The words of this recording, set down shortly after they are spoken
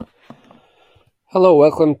Hello,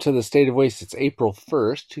 welcome to the State of Waste. It's April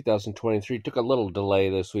 1st, 2023. Took a little delay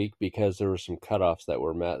this week because there were some cutoffs that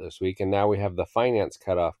were met this week, and now we have the finance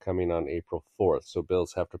cutoff coming on April 4th. So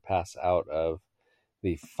bills have to pass out of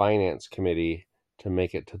the finance committee to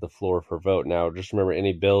make it to the floor for vote. Now, just remember,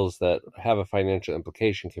 any bills that have a financial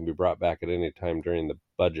implication can be brought back at any time during the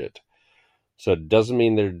budget. So it doesn't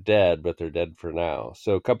mean they're dead, but they're dead for now.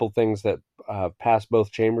 So a couple things that passed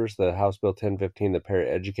both chambers: the House Bill 1015, the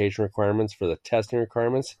para-education requirements for the testing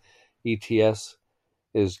requirements. ETS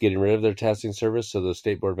is getting rid of their testing service, so the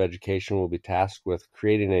State Board of Education will be tasked with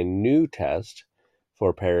creating a new test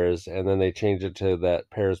for paras, and then they changed it to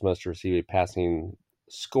that paras must receive a passing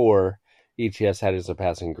score. ETS had as a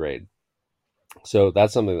passing grade. So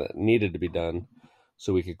that's something that needed to be done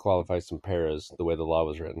so we could qualify some paras the way the law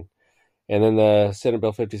was written. And then the Senate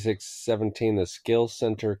Bill 5617, the Skill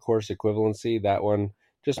Center course equivalency, that one,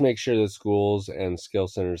 just make sure that schools and skill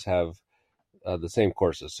centers have the same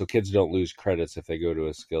courses so kids don't lose credits if they go to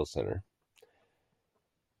a skill center.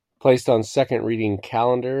 Placed on second reading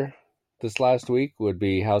calendar this last week would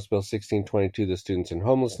be House Bill 1622, the Students in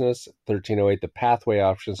Homelessness, 1308, the pathway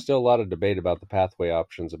options. Still a lot of debate about the pathway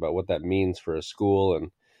options, about what that means for a school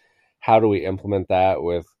and how do we implement that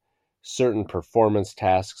with certain performance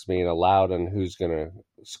tasks being allowed and who's going to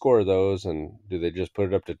score those, and do they just put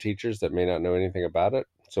it up to teachers that may not know anything about it?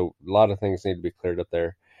 So a lot of things need to be cleared up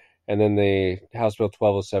there. And then the House Bill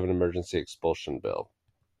 1207, emergency expulsion bill.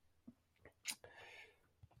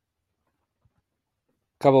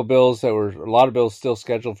 A lot of bills still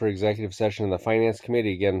scheduled for executive session in the Finance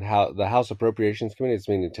Committee. Again, the House Appropriations Committee is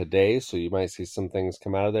meeting today, so you might see some things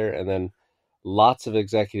come out of there. And then lots of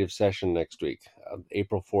executive session next week.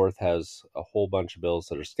 April 4th has a whole bunch of bills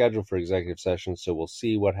that are scheduled for executive session, so we'll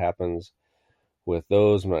see what happens with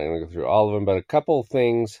those. I'm not going to go through all of them, but a couple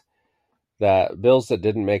things bills that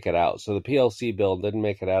didn't make it out. So the PLC bill didn't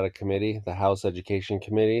make it out of committee, the House Education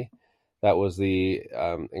Committee. That was the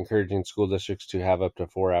encouraging school districts to have up to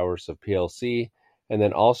 4 hours of PLC. And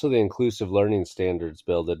then also the Inclusive Learning Standards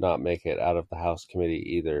bill did not make it out of the House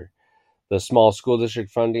committee either. The small school district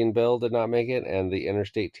funding bill did not make it, and the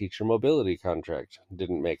interstate teacher mobility contract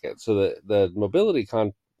didn't make it. So the mobility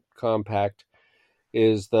compact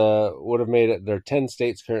would have made it. There are 10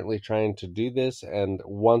 states currently trying to do this, and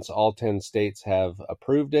once all 10 states have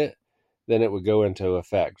approved it, then it would go into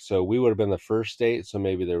effect. So we would have been the first state, so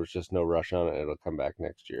maybe there was just no rush on it. It'll come back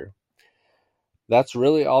next year. That's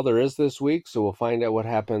really all there is this week, so we'll find out what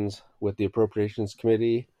happens with the Appropriations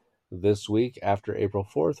Committee this week. After April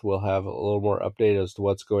 4th, we'll have a little more update as to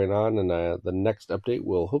what's going on, and the next update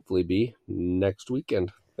will hopefully be next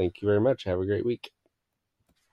weekend. Thank you very much. Have a great week.